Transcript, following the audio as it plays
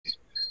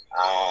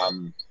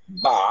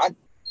But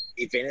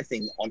if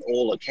anything, on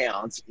all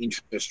accounts,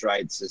 interest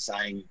rates are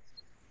saying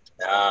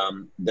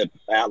the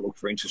outlook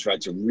for interest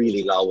rates are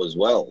really low as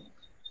well.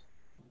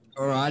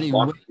 All righty.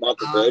 Michael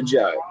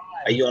Burgio.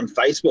 Are you on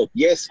Facebook?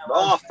 Yes.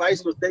 Oh,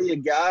 Facebook. There you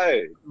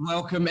go.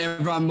 Welcome,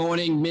 everyone.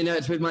 Morning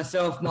Minutes with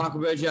myself, Michael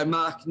Burgio,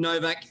 Mark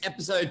Novak.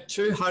 Episode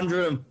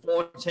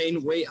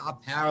 214. We are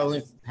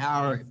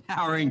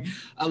powering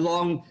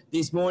along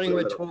this morning.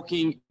 We're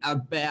talking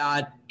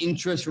about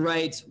interest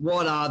rates.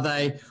 What are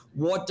they?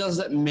 What does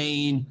it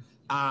mean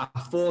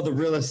for the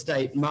real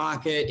estate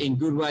market in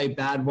good way,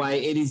 bad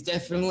way? It is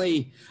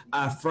definitely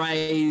a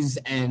phrase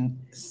and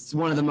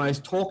one of the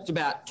most talked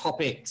about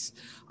topics.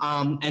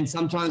 And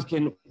sometimes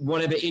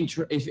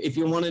if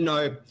you want to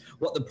know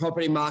what the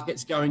property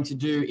market's going to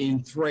do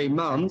in 3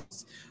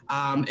 months,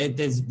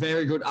 there's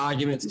very good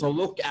arguments to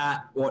look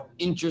at what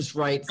interest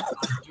rates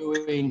are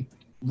doing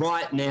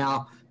right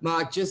now.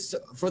 Mark, just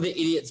for the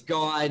idiot's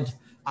guide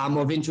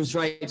of interest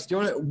rates,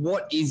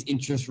 what is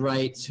interest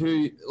rates?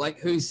 Who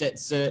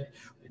sets it?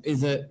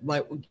 Is it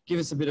give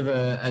us a bit of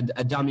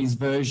a dummy's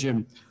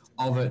version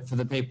of it for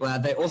the people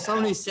out there, or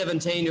someone who's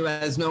 17 who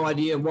has no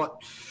idea what?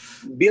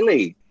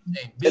 Billy.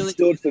 Let's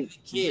do it for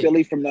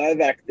Billy from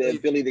Novak,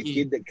 Billy the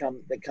kid that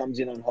comes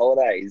in on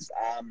holidays.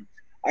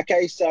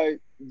 Okay, so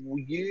will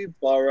you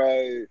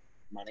borrow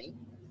money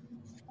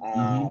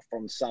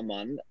from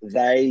someone?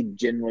 They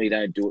generally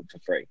don't do it for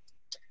free.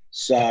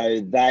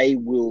 So they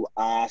will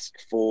ask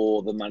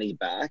for the money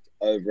back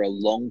over a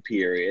long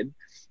period,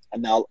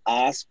 and they'll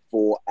ask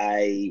for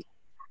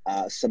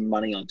some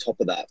money on top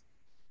of that,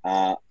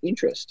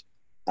 interest.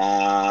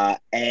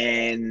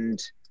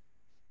 And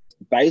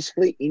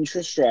basically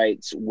interest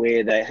rates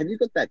have you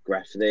got that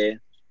graph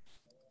there?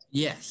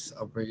 Yes,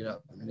 I'll bring it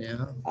up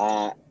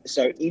now.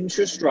 So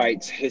interest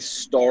rates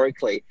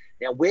historically,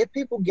 now where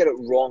people get it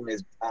wrong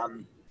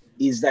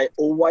is they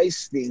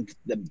always think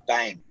the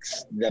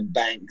banks, big bad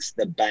banks,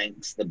 the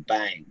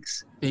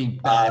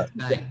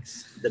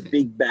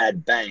big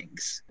bad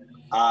banks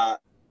are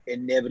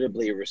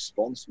inevitably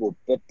responsible.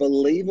 But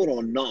believe it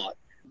or not,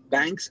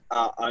 banks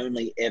are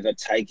only ever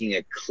taking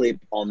a clip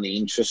on the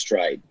interest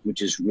rate,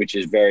 which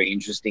is very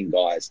interesting,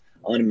 guys.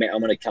 I'm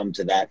going to come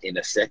to that in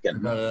a second. I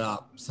got it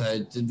up.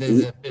 So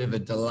there's a bit of a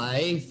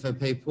delay for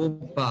people,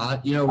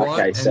 but you know what?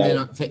 Okay, so, and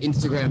then for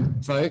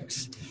Instagram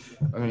folks,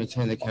 I'm going to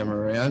turn the camera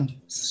around.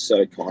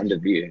 So kind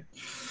of you.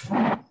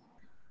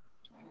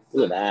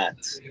 Look at that.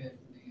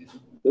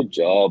 Good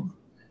job.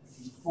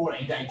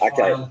 14-day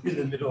trial in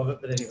the middle of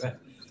it, but anyway.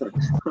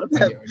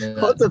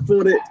 What's a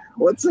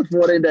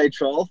 14-day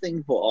trial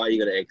thing for? Oh, you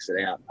got to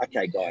exit out.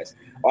 Okay, guys.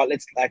 All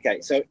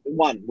right, so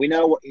one, we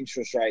know what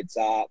interest rates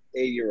are.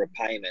 They're your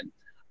repayment.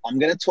 I'm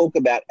going to talk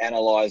about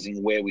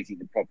analysing where we think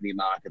the property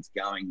market's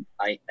going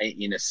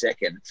in a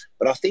second.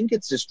 But I think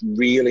it's just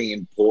really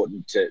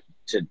important to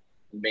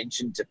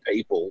mention to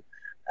people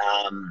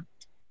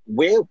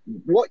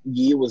what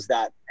year was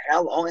that?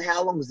 How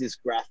long was this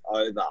graph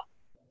over?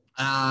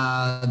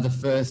 The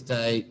first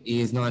day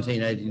is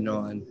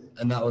 1989,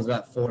 and that was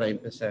about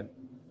 14%.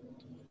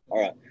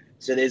 All right.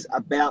 So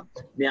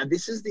now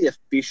this is the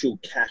official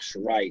cash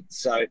rate.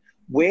 So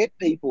where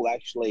people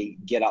actually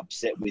get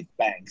upset with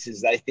banks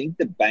is they think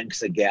the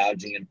banks are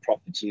gouging and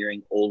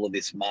profiteering all of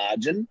this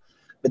margin.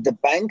 But the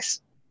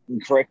banks,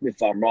 and correct me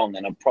if I'm wrong,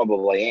 and I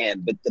probably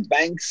am, but the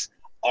banks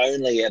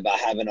only ever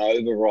have an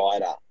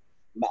overrider.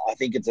 I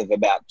think it's of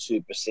about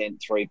 2%,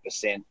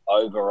 3%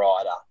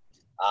 overrider.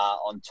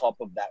 On top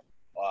of that,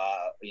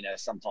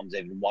 sometimes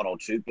even 1 or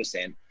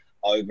 2%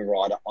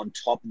 overrider on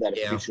top of that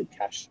official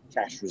cash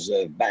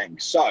reserve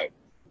bank. So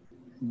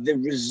the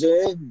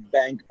Reserve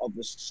Bank of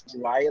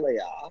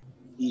Australia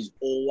is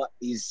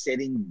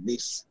setting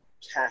this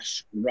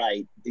cash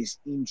rate, this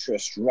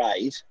interest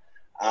rate,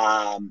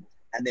 and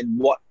then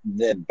what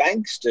the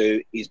banks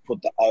do is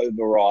put the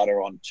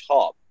overrider on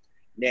top.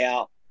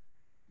 Now,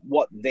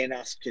 what then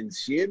us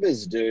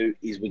consumers do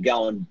is we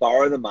go and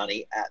borrow the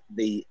money at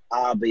the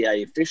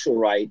RBA official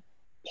rate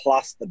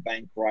plus the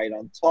bank rate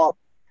on top,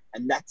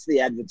 and that's the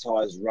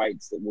advertised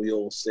rates that we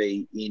all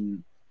see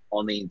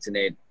on the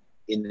internet,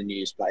 in the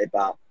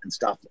newspaper and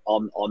stuff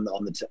on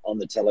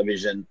the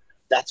television.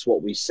 That's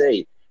what we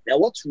see. Now,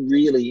 what's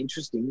really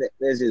interesting,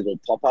 there's a little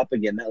pop up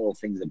again. That little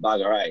thing's a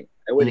bugger, eh? Hey,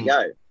 where'd it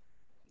go?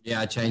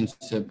 Yeah, I changed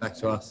it back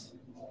to us.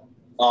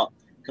 Oh,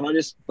 can I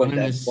just point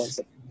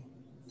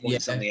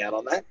something out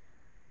on that?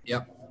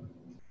 Yep.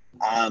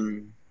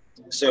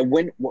 So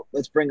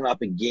let's bring it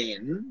up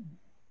again.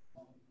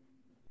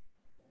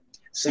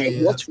 So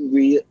what's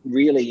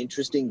really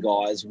interesting,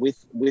 guys,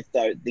 with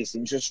this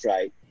interest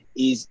rate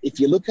is if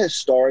you look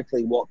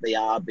historically what the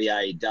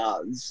RBA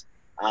does,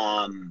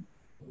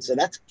 so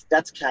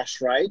that's cash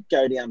rate.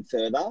 Go down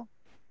further.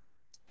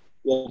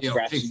 Well,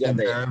 fixed and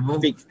variable.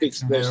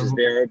 Fixed versus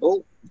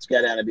variable. Let's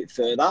go down a bit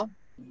further.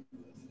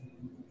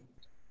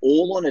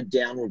 All on a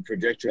downward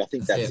trajectory. I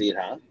think that's it,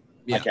 huh?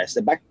 Yeah. Okay,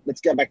 so let's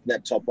go back to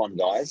that top one,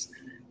 guys.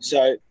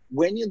 So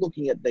when you're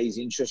looking at these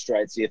interest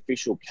rates, the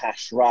official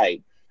cash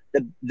rate,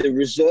 the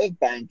Reserve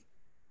Bank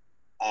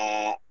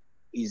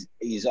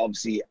is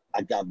obviously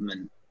a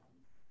government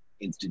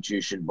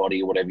institution,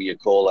 body, or whatever you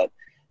call it.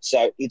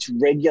 So it's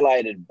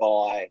regulated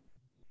by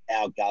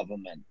our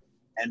government.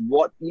 And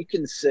what you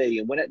can see,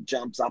 and when it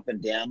jumps up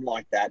and down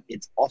like that,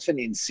 it's often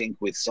in sync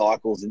with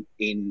cycles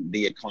in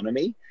the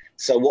economy.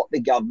 So what the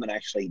government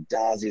actually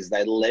does is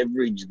they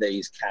leverage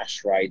these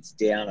cash rates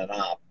down and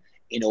up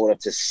in order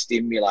to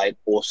stimulate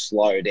or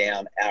slow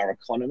down our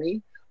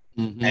economy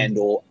and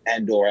or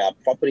our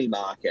property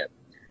market.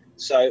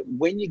 So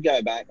when you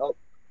go back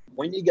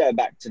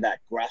to that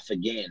graph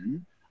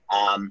again,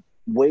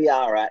 we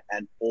are at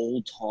an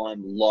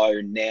all-time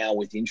low now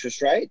with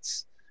interest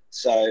rates.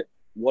 So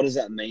what does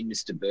that mean,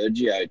 Mr.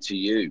 Burgio, to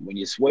you?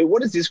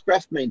 What does this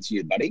graph mean to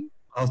you, buddy?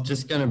 I was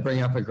just going to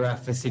bring up a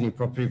graph for Sydney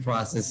property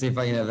prices, see if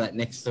I can have that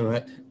next to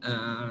it.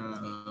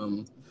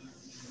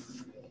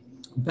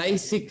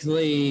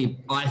 Basically,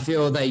 I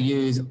feel they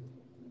use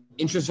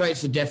interest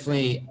rates are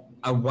definitely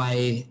a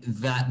way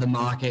that the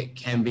market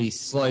can be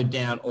slowed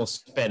down or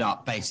sped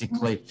up,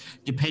 basically,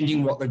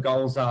 depending what the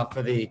goals are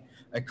for the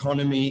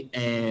economy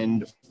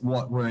and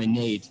what we're in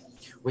need.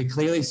 We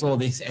clearly saw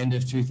this end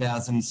of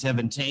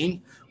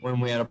 2017 when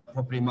we had a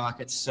property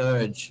market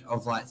surge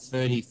of like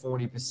 30,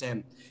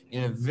 40%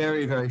 in a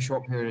very, very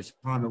short period of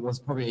time. It was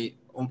probably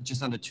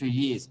just under 2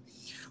 years,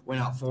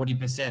 went up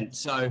 40%.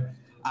 So,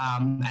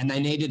 and they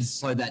needed to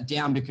slow that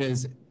down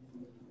because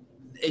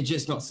it's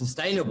just not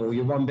sustainable.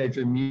 Your one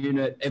bedroom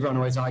unit, everyone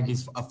always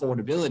argues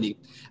affordability.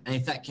 And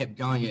if that kept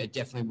going, it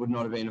definitely would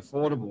not have been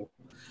affordable.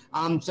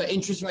 So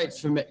interest rates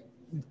for me,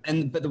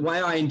 but the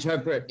way I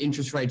interpret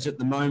interest rates at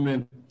the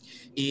moment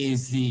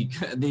is the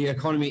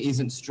economy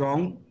isn't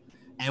strong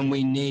and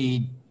we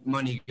need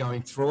money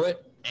going through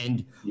it.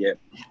 And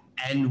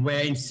and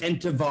we're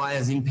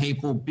incentivizing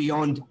people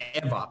beyond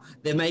ever.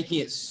 They're making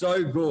it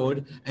so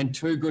good and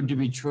too good to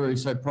be true.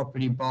 So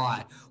property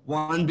buy.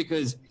 One,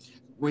 because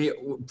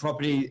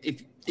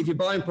if you're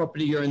buying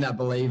property, you're in that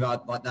believer,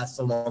 like that's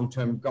the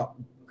long-term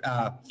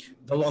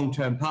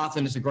path,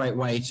 and it's a great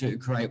way to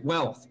create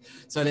wealth.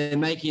 So they're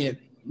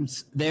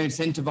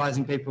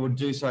incentivizing people to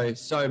do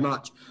so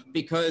much,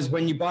 because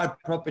when you buy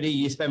property,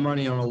 you spend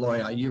money on a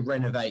lawyer, you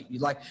renovate,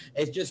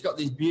 it's just got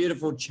this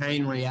beautiful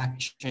chain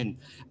reaction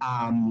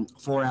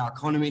for our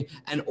economy.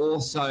 And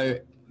also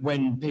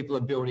when people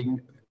are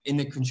building in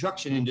the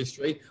construction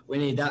industry, we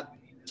need that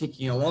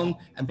ticking along,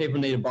 and people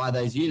need to buy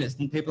those units,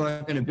 and people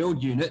aren't going to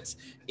build units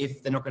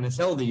if they're not going to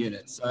sell the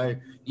units. So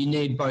you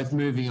need both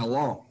moving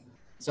along.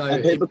 So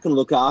and people can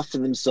look after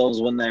themselves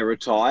when they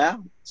retire.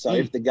 So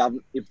if the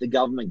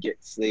government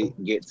gets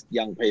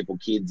young people,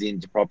 kids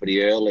into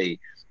property early,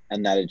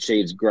 and that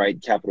achieves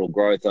great capital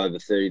growth over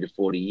 30 to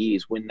 40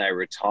 years, when they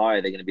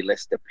retire, they're going to be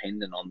less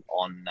dependent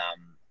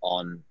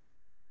on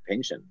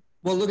pension.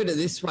 Well, look at it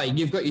this way.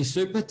 You've got your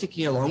super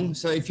ticking along.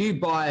 So if you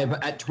buy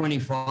at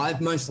 25,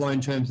 most loan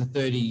terms are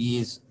 30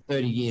 years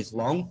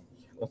long,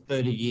 or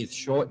 30 years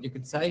short, you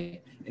could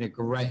say, in a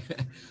great...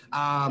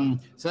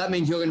 so that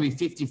means you're going to be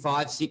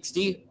 55,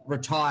 60,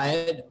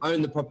 retired,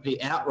 own the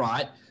property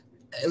outright.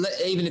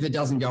 Even if it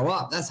doesn't go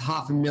up, that's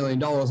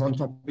 $500,000 on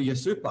top of your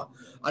super.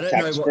 I don't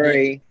know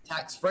what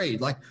tax-free.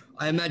 Like,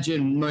 I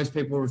imagine most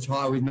people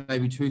retire with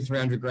maybe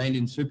 $200,000-300,000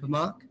 in super,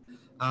 Mark.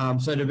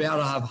 So to be able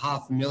to have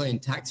 $500,000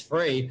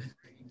 tax-free,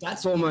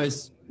 that's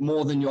almost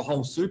more than your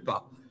whole super.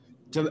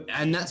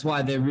 And that's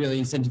why they're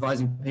really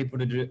incentivizing people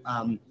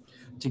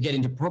to get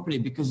into property,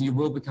 because you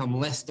will become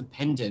less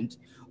dependent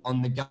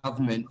on the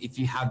government if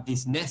you have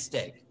this nest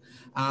egg.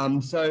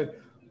 So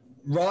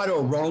right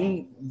or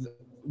wrong,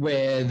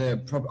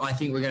 I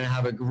think we're going to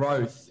have a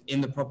growth in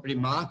the property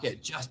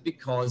market just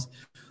because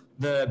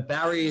the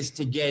barriers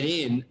to get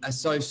in are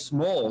so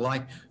small.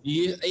 Like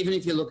even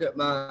if you look at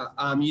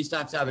you used to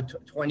have a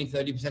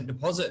 20-30%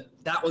 deposit.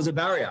 That was a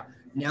barrier.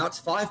 Now it's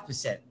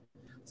 5%.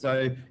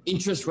 So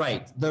interest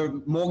rate,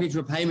 the mortgage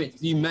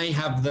repayment, you may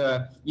have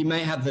the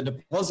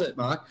deposit,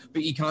 Mark,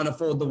 but you can't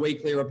afford the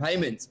weekly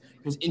repayments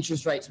because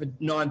interest rates were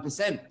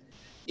 9%.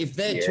 If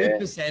they're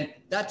 2%,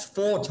 that's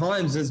 4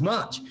 times as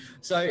much.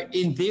 So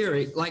in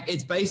theory, like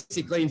it's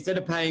basically instead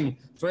of paying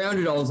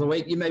 $300 a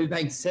week, you may be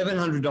paying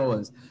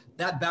 $700.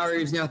 That barrier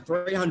is now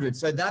 $300.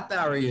 So that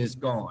barrier is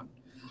gone.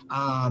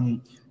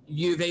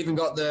 You've even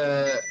got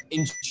the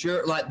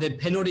the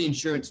penalty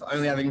insurance for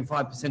only having a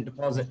 5%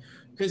 deposit.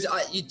 Because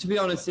to be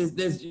honest,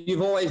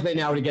 you've always been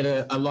able to get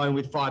a loan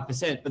with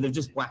 5%, but they've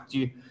just whacked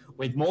you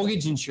with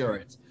mortgage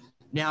insurance.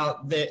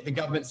 Now the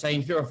government's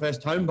saying if you're a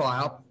first home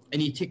buyer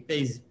and you tick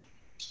these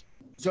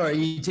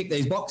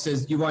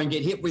boxes, you won't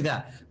get hit with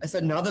that. That's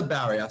another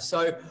barrier.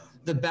 So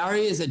the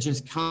barriers are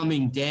just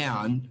coming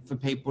down for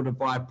people to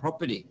buy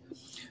property.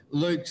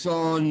 Luke's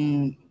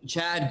on.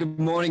 Chad, good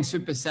morning.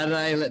 Super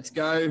Saturday. Let's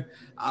go.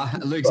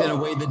 Luke said,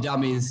 are we the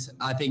dummies?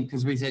 I think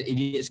because we said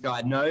Idiots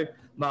Guide. No,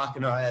 Mark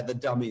and I are the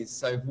dummies.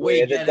 So if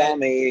we're the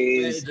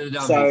dummies.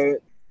 So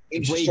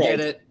if we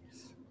get it,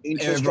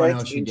 interest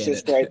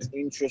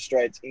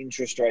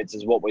rates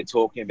is what we're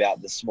talking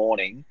about this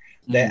morning.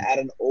 They're at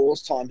an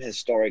all-time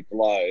historic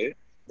low.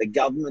 The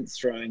government's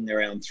throwing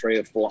around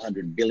 $300 or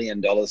 $400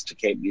 billion to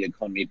keep the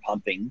economy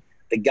pumping.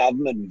 the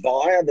government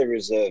via the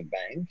Reserve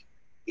Bank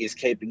is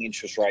keeping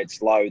interest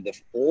rates low. The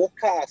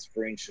forecast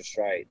for interest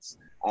rates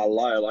are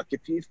low. Like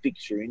if you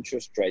fix your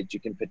interest rate, you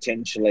can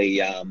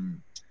potentially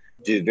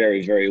do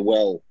very, very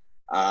well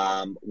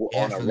on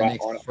a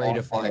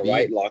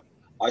rate. Like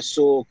I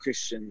saw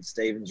Christian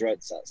Stevens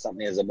wrote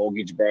something as a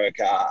mortgage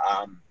broker.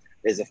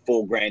 There's a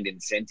 $4,000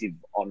 incentive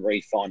on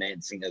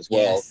refinancing as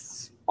well.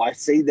 Yes. I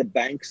see the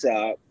banks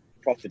are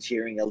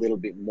profiteering a little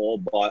bit more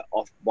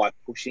by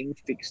pushing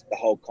the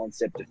whole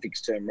concept of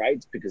fixed term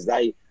rates, because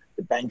the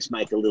banks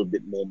make a little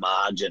bit more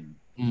margin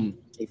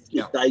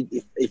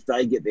if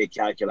they get their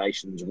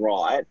calculations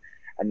right,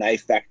 and they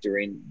factor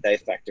in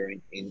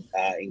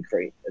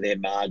increase their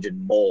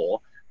margin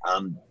more.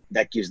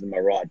 That gives them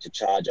a right to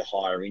charge a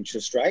higher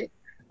interest rate.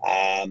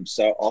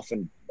 So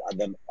often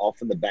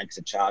the banks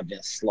are charging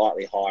a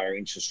slightly higher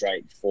interest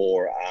rate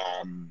for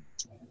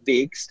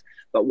fixed.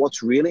 But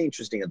what's really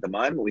interesting at the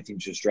moment with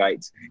interest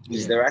rates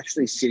is they're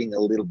actually sitting a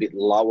little bit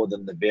lower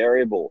than the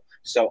variable.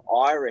 So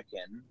I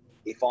reckon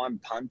if I'm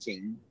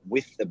punting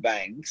with the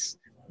banks,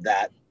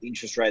 that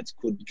interest rates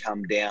could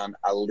come down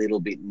a little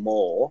bit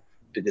more,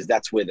 because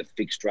that's where the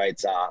fixed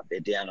rates are.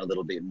 They're down a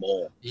little bit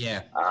more.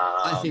 Yeah,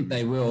 I think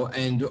they will.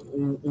 And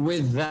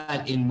with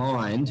that in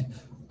mind,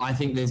 I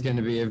think there's going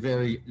to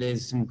be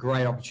there's some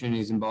great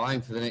opportunities in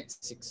buying for the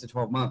next 6 to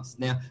 12 months.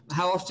 Now,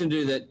 how often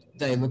do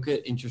they look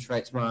at interest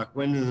rates, Mark?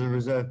 When does the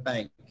Reserve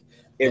Bank?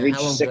 Every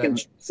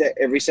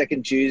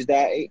second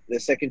Tuesday, the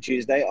second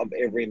Tuesday of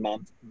every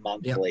month,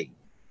 monthly.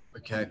 Yep.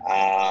 Okay.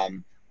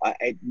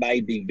 It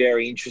may be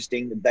very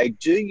interesting. They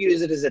do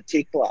use it as a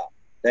tickler.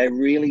 They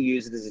really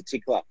use it as a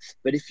tickler.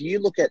 But if you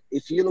look at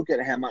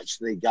how much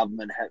the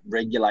government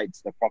regulates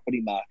the property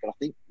market, I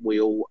think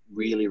we all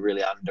really,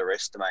 really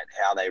underestimate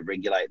how they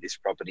regulate this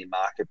property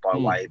market by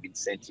way of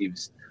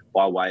incentives,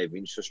 by way of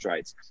interest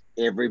rates.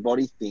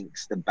 Everybody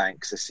thinks the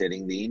banks are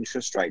setting the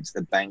interest rates.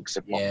 The banks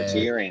are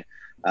profiteering.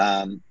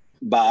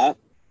 But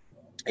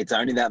it's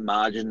only that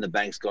margin the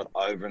bank's got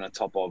over and on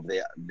top of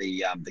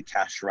the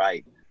cash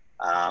rate.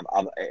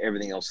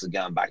 Everything else is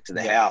going back to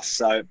the house.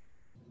 So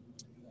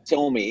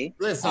tell me.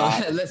 Let's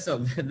not.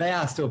 They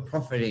are still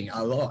profiting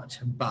a lot,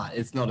 but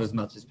it's not as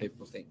much as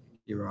people think.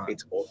 You're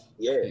right. Well,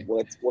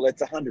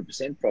 it's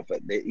 100%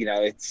 profit.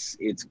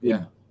 It's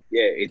good.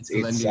 Yeah, it's a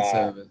lending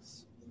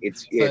service.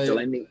 It's a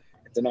lending.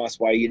 It's a nice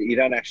way. You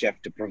don't actually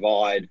have to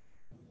provide.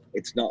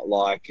 It's not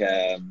like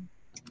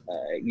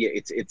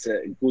it's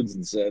goods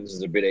and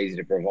services are a bit easy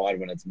to provide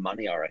when it's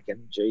money, I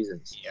reckon.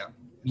 Jesus.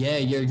 Yeah,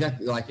 you're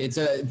exactly like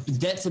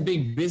debt's a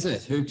big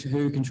business.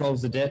 Who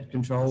controls the debt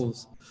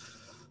controls.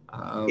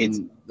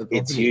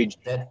 It's huge.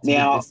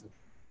 Now,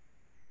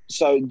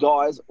 so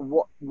guys,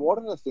 what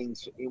are the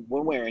things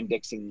when we're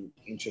indexing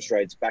interest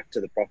rates back to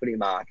the property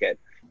market?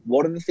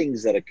 What are the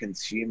things that a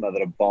consumer,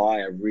 that a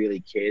buyer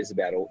really cares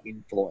about or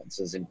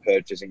influences in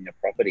purchasing a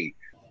property?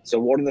 So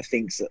what are the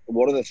things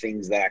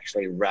that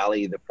actually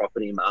rally the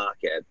property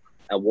market,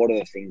 and what are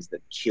the things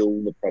that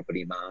kill the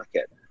property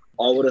market?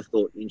 I would have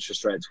thought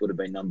interest rates would have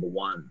been number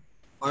one.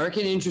 I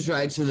reckon interest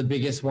rates are the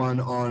biggest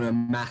one on a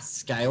mass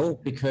scale,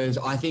 because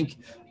I think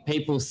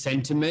people's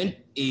sentiment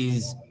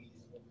is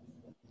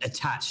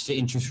attached to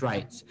interest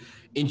rates.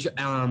 And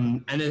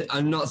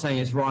I'm not saying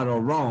it's right or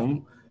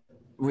wrong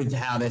with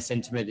how their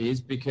sentiment is,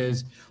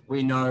 because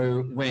we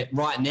know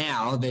right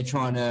now they're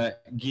trying to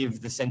give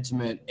the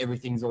sentiment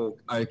everything's all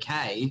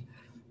okay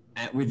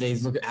with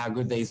these, look at how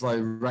good these low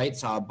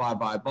rates are,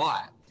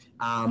 buy.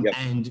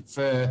 And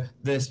for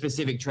the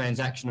specific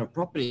transaction of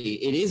property,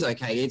 it is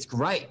okay, it's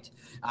great.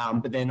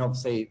 But then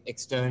obviously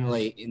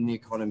externally in the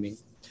economy.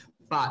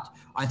 But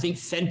I think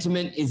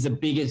sentiment is the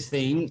biggest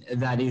thing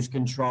that is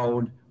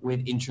controlled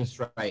with interest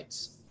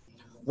rates.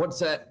 What's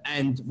that?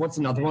 And what's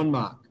another one,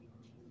 Mark?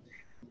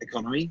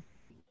 Economy.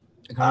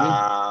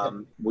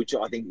 Which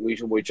I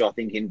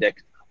think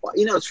index. Well,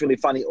 it's really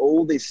funny.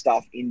 All this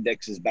stuff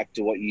indexes back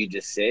to what you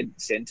just said,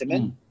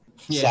 sentiment.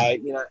 Yeah. So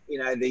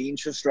the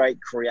interest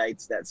rate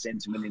creates that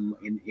sentiment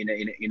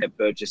in a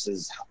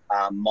purchaser's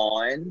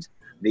mind.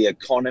 The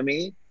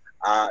economy,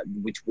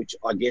 which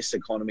I guess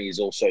economy is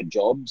also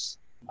jobs.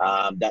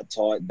 That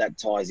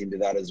ties into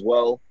that as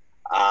well.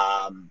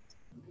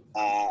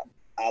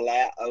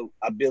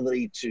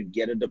 Ability to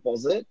get a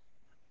deposit,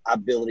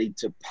 ability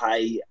to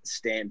pay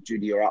stamp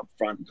duty or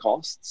upfront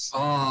costs.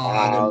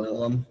 Another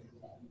one.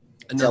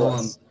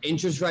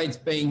 Interest rates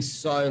being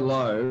so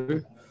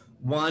low,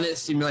 one, it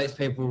stimulates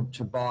people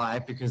to buy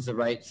because the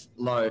rate's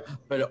low,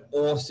 but it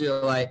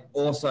also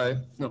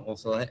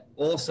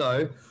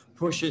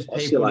pushes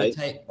people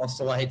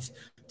to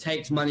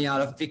takes money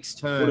out of fixed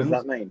terms. What does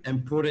that mean?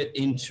 And put it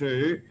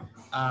into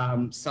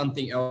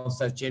something else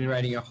that's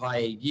generating a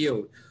higher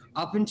yield.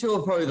 Up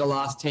until probably the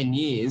last 10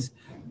 years,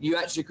 you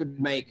actually could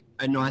make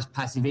a nice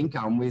passive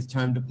income with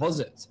term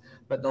deposits.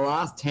 But the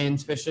last 10,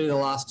 especially the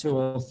last 2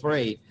 or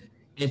 3,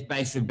 it's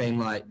basically been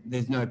like,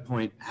 there's no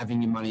point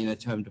having your money in a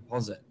term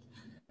deposit.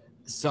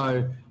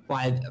 So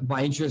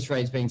by interest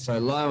rates being so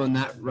low and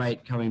that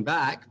rate coming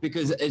back,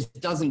 because it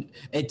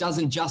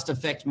doesn't just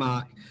affect,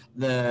 Mark,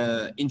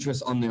 the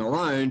interest on the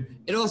loan,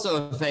 it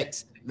also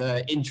affects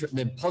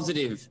the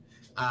positive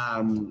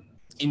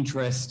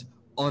interest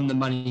on the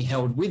money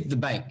held with the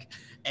bank.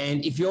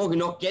 And if you're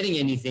not getting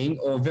anything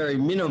or very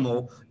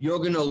minimal, you're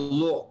going to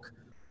look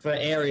for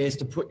areas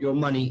to put your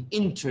money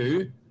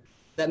into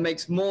that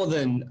makes more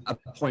than a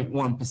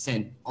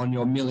 0.1% on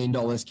your $1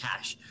 million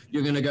cash.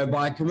 You're going to go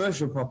buy a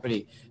commercial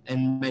property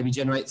and maybe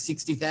generate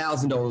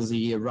 $60,000 a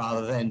year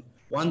rather than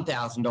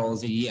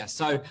 $1,000 a year.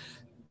 So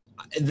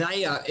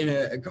they are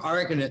I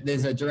reckon that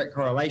there's a direct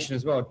correlation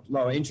as well.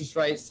 Lower interest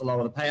rates, the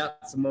lower the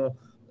payouts, the more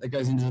that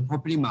goes into the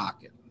property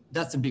market.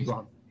 That's a big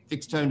one.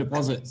 Fixed term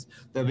deposits,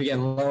 they'll be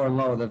getting lower and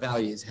lower, the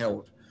value is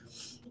held.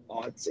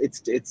 Oh,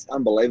 it's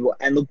unbelievable.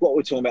 And look, what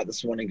we're talking about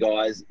this morning,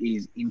 guys,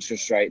 is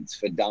interest rates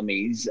for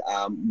dummies.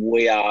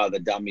 We are the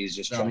dummies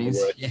just trying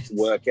to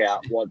work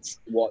out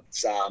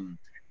what's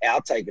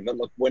our take of it.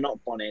 Look, we're not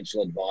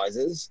financial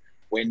advisors.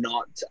 We're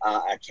not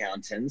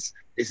accountants.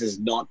 This is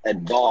not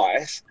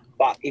advice,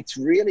 but it's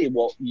really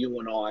what you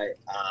and I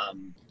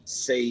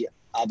see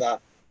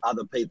other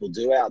people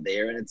do out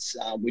there. And it's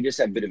we just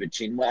have a bit of a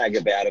chin wag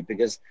about it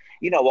because,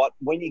 you know what,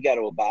 when you go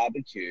to a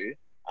barbecue,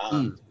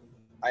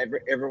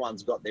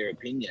 everyone's got their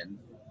opinion,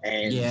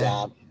 and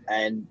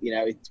you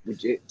know,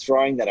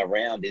 throwing that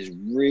around is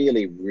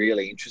really,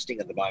 really interesting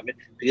at the moment,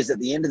 because at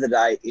the end of the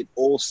day, it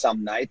all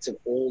summates and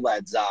all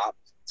adds up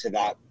to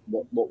that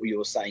what we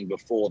were saying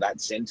before, that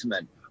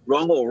sentiment,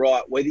 wrong or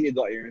right, whether you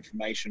got your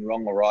information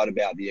wrong or right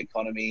about the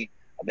economy,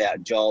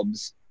 about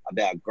jobs,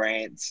 about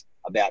grants,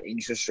 about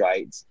interest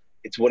rates.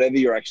 It's whatever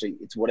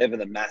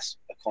the mass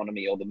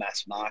economy or the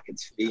mass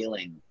market's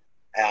feeling.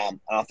 And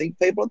I think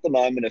people at the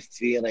moment are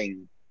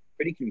feeling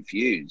pretty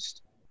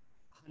confused.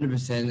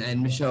 100%.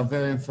 And Michelle,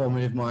 very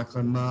informative, Michael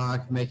and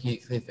Mark, making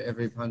it clear for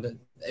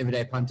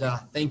everyday punter.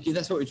 Thank you.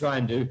 That's what we try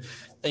and do.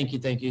 Thank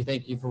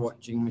you for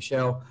watching,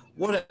 Michelle.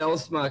 What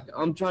else, Mark?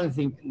 I'm trying to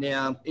think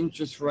now.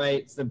 Interest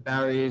rates, the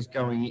barriers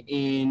going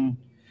in.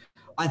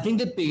 I think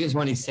the biggest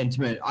one is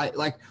sentiment.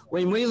 Like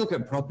when we look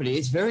at property,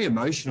 it's very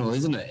emotional,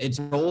 isn't it? It's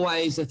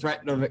always a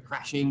threat of it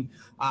crashing,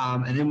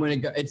 and then when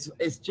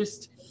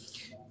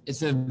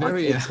it's a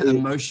very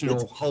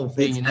emotional whole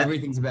thing, and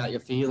everything's about your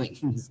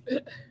feelings.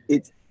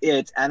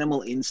 It's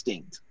animal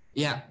instinct.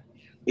 Yeah.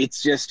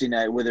 It's just, you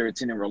know, whether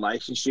it's in a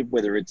relationship,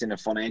 whether it's in a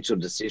financial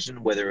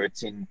decision, whether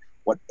it's in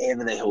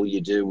whatever the hell you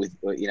do with,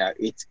 you know,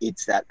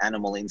 it's that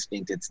animal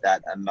instinct. It's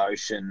that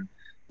emotion.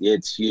 Yeah,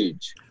 it's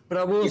huge. But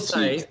I will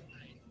say,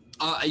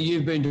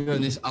 you've been doing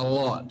this a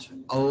lot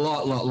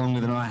longer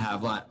than I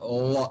have, like a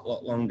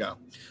lot longer.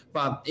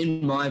 But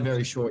in my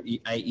very short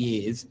 8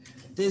 years,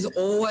 there's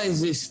always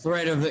this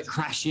threat of it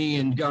crashing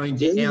and going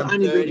down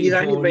 30,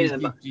 40,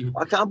 50.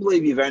 I can't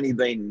believe you've only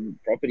been in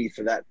property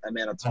for that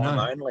amount of time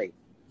only.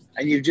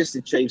 And you've just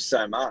achieved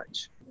so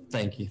much.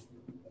 Thank you.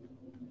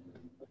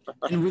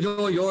 And with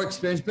all your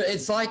experience, but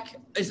it's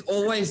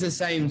always the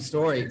same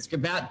story. It's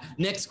about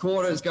next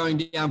quarter, it's going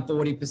down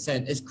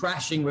 40%. It's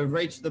crashing. We've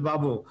reached the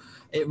bubble.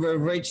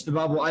 We've reached the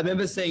bubble. I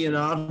remember seeing an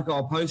article,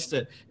 I'll post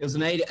it. It was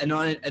an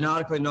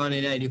article in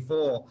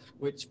 1984,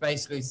 which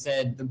basically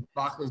said the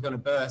bubble was going to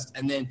burst.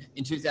 And then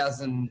in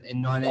 2019, it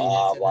said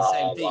the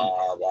same thing.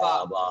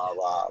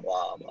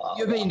 But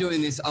you've been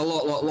doing this a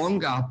lot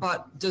longer,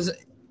 but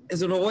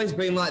has it always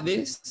been like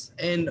this?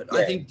 And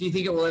I think, do you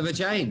think it will ever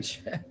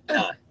change?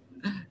 No.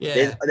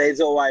 Yeah.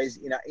 There's always,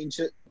 you know,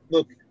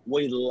 look,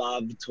 we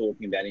love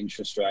talking about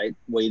interest rate.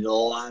 We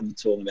love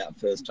talking about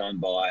first-time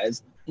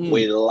buyers.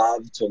 We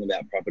love talking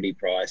about property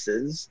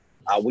prices.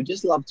 We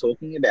just love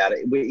talking about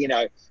it. You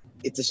know,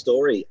 it's a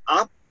story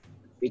up,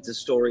 it's a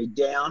story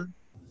down.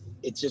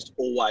 It's just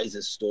always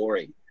a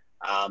story.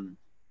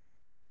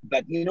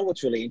 But you know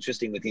what's really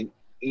interesting with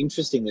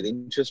interest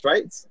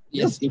rates?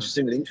 Yes.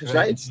 Interesting with interest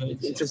rates.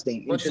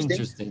 Interesting.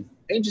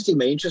 Interesting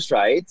with interest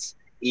rates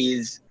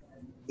is,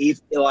 if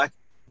like,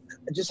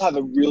 just have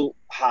a real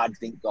hard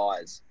think,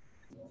 guys.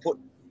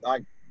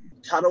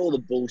 Cut all the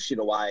bullshit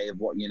away of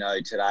what you know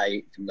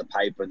today from the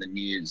paper and the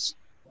news.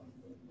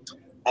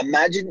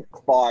 Imagine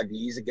 5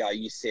 years ago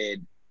you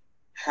said,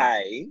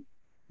 hey,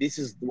 this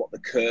is what the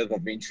curve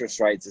of interest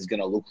rates is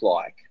going to look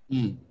like.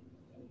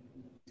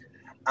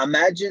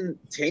 Imagine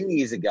 10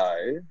 years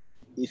ago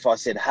if I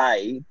said,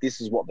 hey,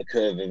 this is what the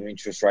curve of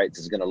interest rates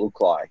is going to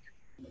look like.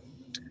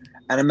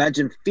 And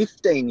imagine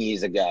 15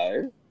 years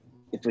ago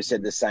if we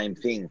said the same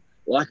thing.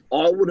 Like,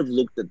 I would have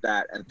looked at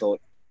that and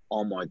thought,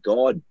 oh my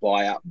God,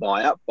 buy up,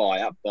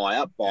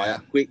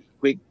 quick,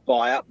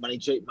 buy up, money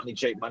cheap.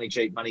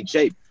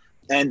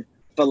 And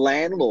for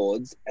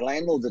landlords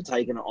are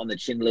taking it on the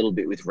chin a little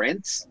bit with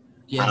rents.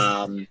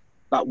 Yes.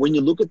 But when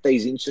you look at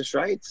these interest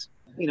rates,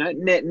 you know,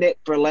 net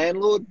for a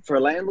landlord,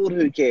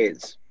 who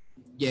cares?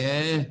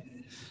 Yeah,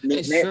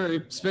 it's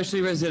true, especially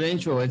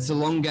residential. It's a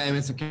long game.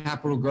 It's a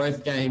capital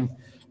growth game.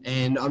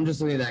 And I'm just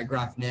looking at that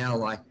graph now,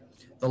 like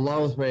the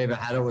lowest we ever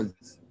had it was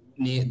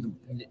near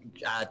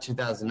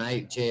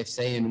 2008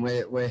 GFC, and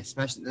we're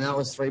smashing, and that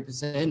was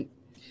 3%.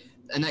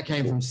 and that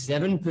came from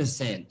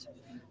 7%.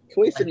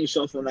 Can we finish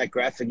off on that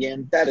graph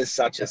again? That is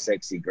such a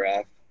sexy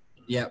graph.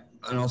 Yep.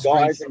 And I'll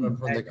Guys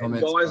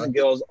comments, and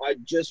girls, I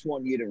just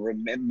want you to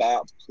remember,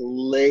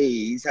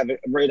 please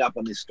read up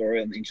on this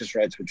story on the interest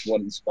rates, which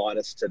what inspired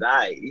us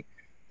today.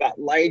 But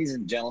ladies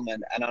and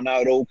gentlemen, and I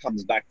know it all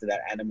comes back to that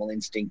animal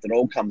instinct, it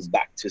all comes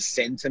back to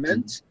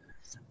sentiment.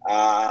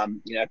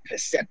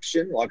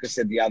 Perception, like I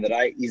said the other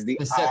day, is the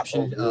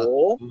perception art of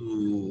war.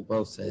 Ooh,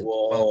 well said.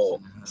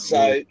 Whoa.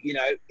 So,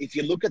 if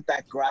you look at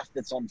that graph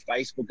that's on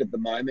Facebook at the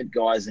moment,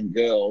 guys and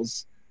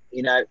girls,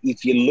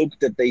 if you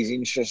looked at these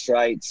interest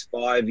rates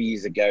 5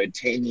 years ago,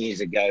 10 years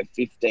ago,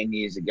 15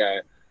 years ago,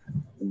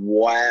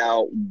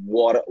 wow,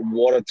 what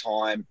a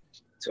time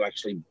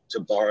to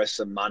borrow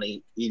some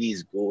money. It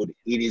is good.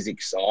 It is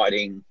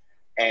exciting.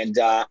 And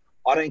I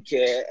don't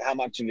care how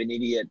much of an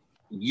idiot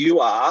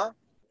you are,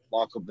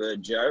 Michael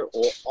Burgio,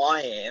 or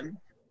I am,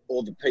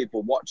 or the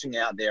people watching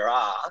out there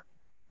are.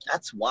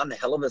 That's one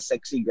hell of a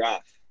sexy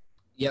graph.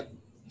 Yep.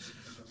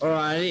 All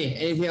righty.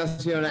 Anything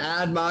else you want to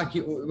add, Mark?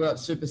 We've got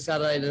Super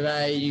Saturday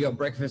today. You got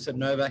breakfast at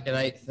Novak at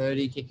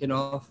 8:30 kicking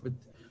off with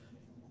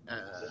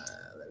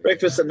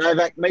breakfast at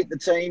Novak. Meet the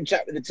team,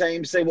 chat with the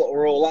team, see what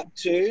we're all up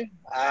to.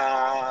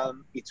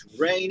 It's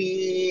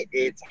rainy.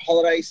 It's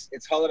holidays.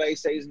 It's holiday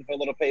season for a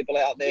lot of people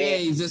out there.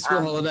 Yeah, it's just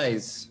school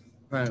holidays.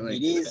 Apparently,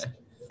 it is.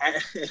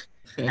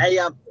 Hey,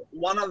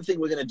 one other thing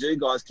we're going to do,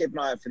 guys, keep an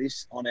eye out for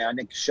this on our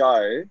next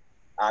show.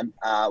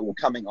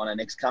 Coming on our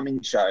next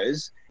coming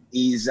shows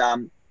is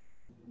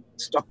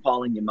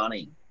stockpiling your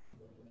money.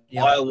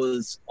 Yep. I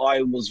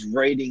was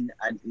reading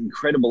an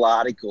incredible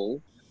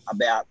article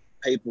about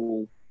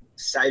people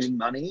saving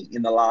money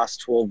in the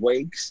last 12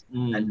 weeks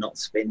and not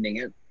spending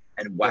it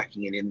and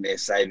whacking it in their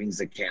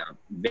savings account.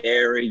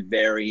 Very,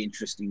 very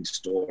interesting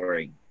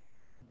story.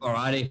 All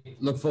righty.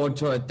 Look forward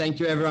to it. Thank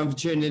you, everyone, for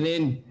tuning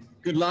in.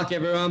 Good luck,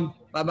 everyone.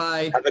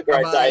 Bye-bye. Have a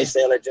great day. See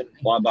you, legend.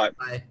 Bye-bye.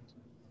 Bye.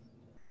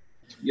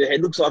 Your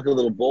head looks like a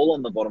little ball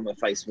on the bottom of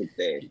Facebook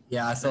there.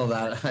 Yeah, I saw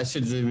that. I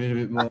should zoom in a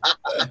bit more.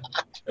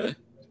 See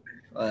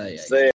ya.